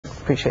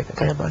appreciate it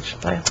very much.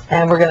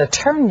 And we're going to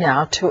turn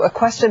now to a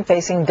question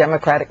facing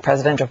Democratic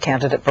presidential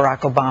candidate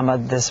Barack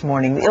Obama this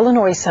morning. The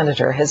Illinois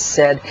senator has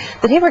said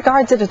that he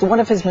regards it as one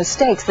of his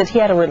mistakes that he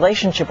had a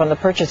relationship on the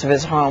purchase of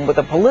his home with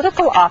a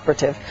political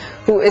operative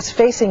who is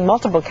facing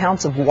multiple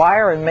counts of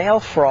wire and mail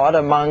fraud,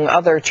 among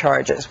other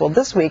charges. Well,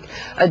 this week,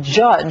 a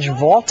judge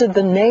vaulted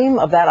the name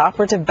of that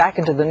operative back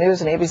into the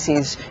news, and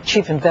ABC's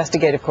chief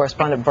investigative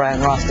correspondent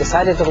Brian Ross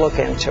decided to look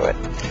into it.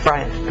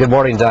 Brian. Good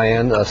morning,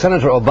 Diane.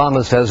 Senator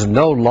Obama says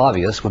no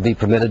lobbyist would be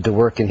permitted to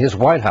work in his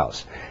White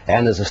House.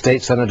 And as a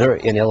state senator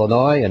in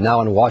Illinois and now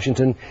in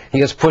Washington, he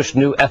has pushed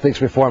new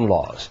ethics reform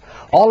laws,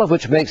 all of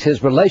which makes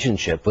his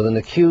relationship with an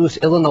accused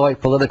Illinois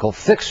political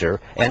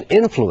fixer and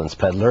influence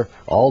peddler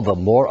all the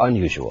more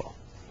unusual.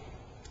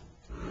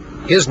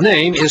 His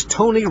name is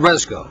Tony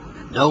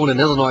Rezko, known in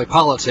Illinois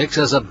politics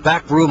as a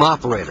backroom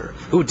operator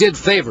who did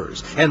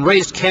favors and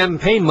raised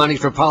campaign money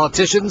for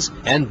politicians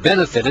and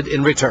benefited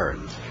in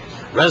return.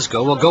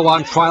 Rezko will go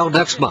on trial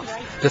next month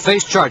to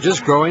face charges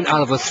growing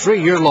out of a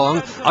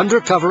 3-year-long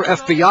undercover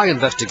FBI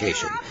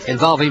investigation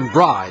involving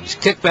bribes,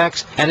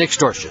 kickbacks, and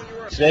extortion.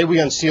 Today we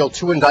unsealed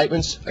 2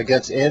 indictments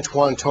against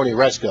Antoine Tony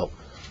Rezko.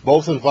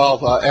 Both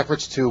involve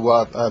efforts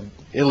to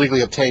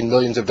illegally obtain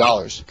millions of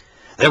dollars.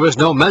 There was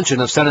no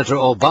mention of Senator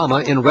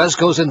Obama in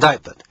Rezko's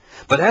indictment,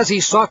 but as he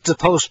sought to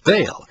post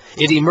bail,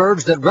 it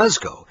emerged that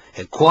Rezko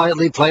had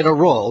quietly played a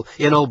role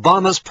in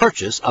Obama's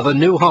purchase of a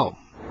new home.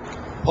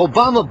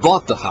 Obama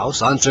bought the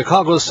house on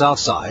Chicago's South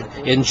Side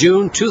in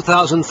June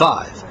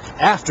 2005,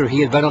 after he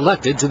had been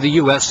elected to the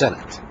U.S.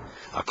 Senate.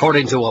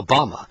 According to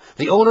Obama,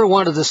 the owner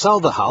wanted to sell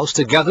the house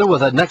together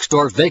with a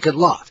next-door vacant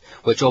lot,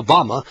 which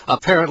Obama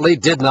apparently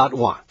did not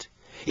want.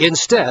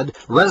 Instead,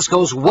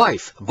 Rezko's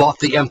wife bought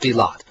the empty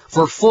lot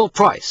for full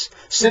price,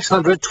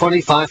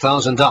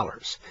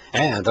 $625,000.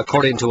 And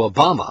according to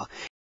Obama,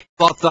 he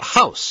bought the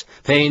house,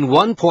 paying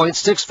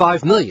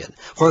 $1.65 million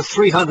for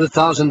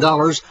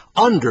 $300,000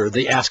 under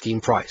the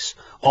asking price,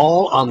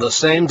 all on the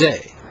same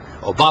day.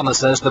 Obama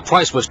says the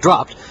price was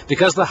dropped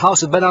because the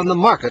house had been on the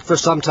market for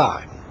some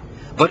time.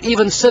 But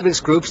even civics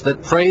groups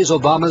that praise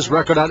Obama's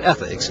record on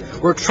ethics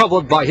were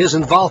troubled by his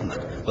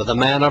involvement with a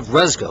man of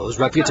Rezko's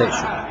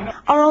reputation.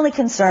 Our only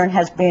concern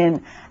has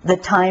been the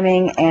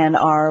timing and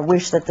our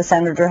wish that the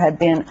senator had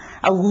been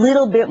a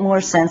little bit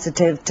more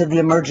sensitive to the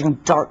emerging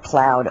dark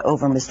cloud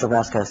over Mr.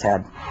 Rezko's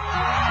head.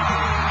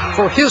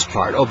 For his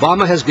part,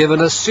 Obama has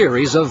given a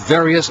series of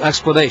various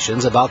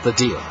explanations about the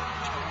deal.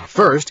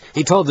 First,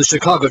 he told the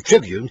Chicago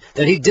Tribune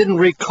that he didn't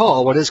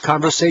recall what his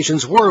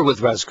conversations were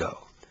with Rezko.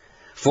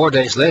 4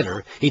 days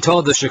later, he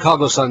told the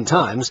Chicago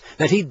Sun-Times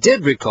that he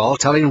did recall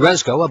telling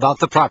Rezko about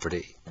the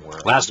property.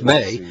 Last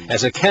May,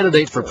 as a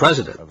candidate for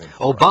president,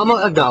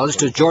 Obama acknowledged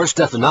to George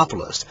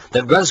Stephanopoulos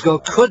that Rezko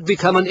could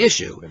become an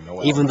issue,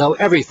 even though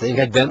everything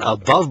had been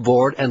above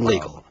board and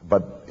legal.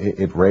 But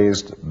it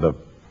raised the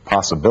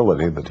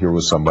possibility that here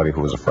was somebody who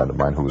was a friend of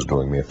mine who was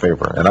doing me a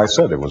favor. And I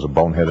said it was a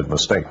boneheaded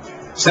mistake.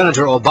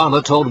 Senator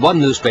Obama told one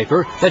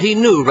newspaper that he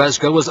knew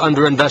Rezko was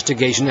under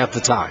investigation at the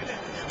time.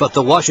 But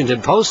the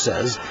Washington Post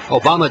says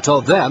Obama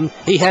told them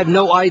he had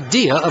no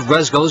idea of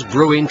Rezko's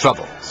brewing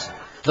troubles.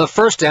 The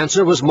first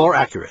answer was more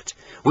accurate.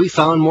 We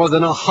found more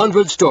than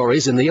 100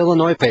 stories in the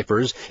Illinois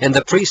papers in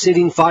the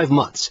preceding 5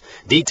 months,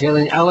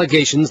 detailing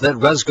allegations that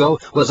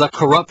Rezko was a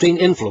corrupting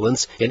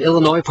influence in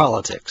Illinois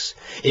politics,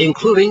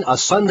 including a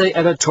Sunday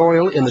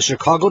editorial in the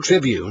Chicago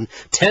Tribune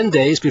 10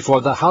 days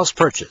before the house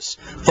purchase,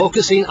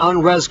 focusing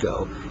on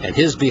Rezko and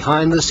his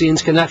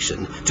behind-the-scenes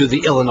connection to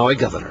the Illinois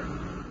governor.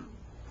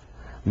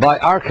 By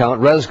our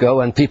count,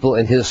 Rezko and people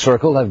in his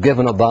circle have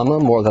given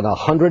Obama more than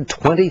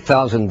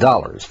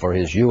 $120,000 for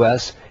his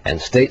U.S.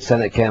 and state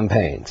Senate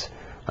campaigns.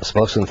 A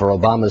spokesman for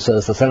Obama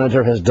says the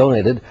senator has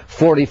donated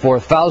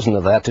 $44,000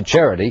 of that to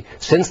charity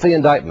since the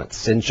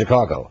indictments in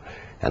Chicago.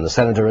 And the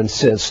senator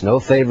insists no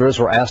favors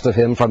were asked of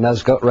him from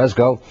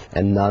Rezko,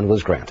 and none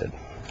was granted.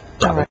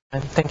 All right,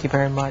 thank you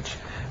very much.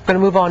 We're going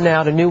to move on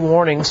now to new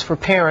warnings for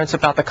parents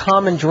about the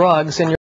common drugs in your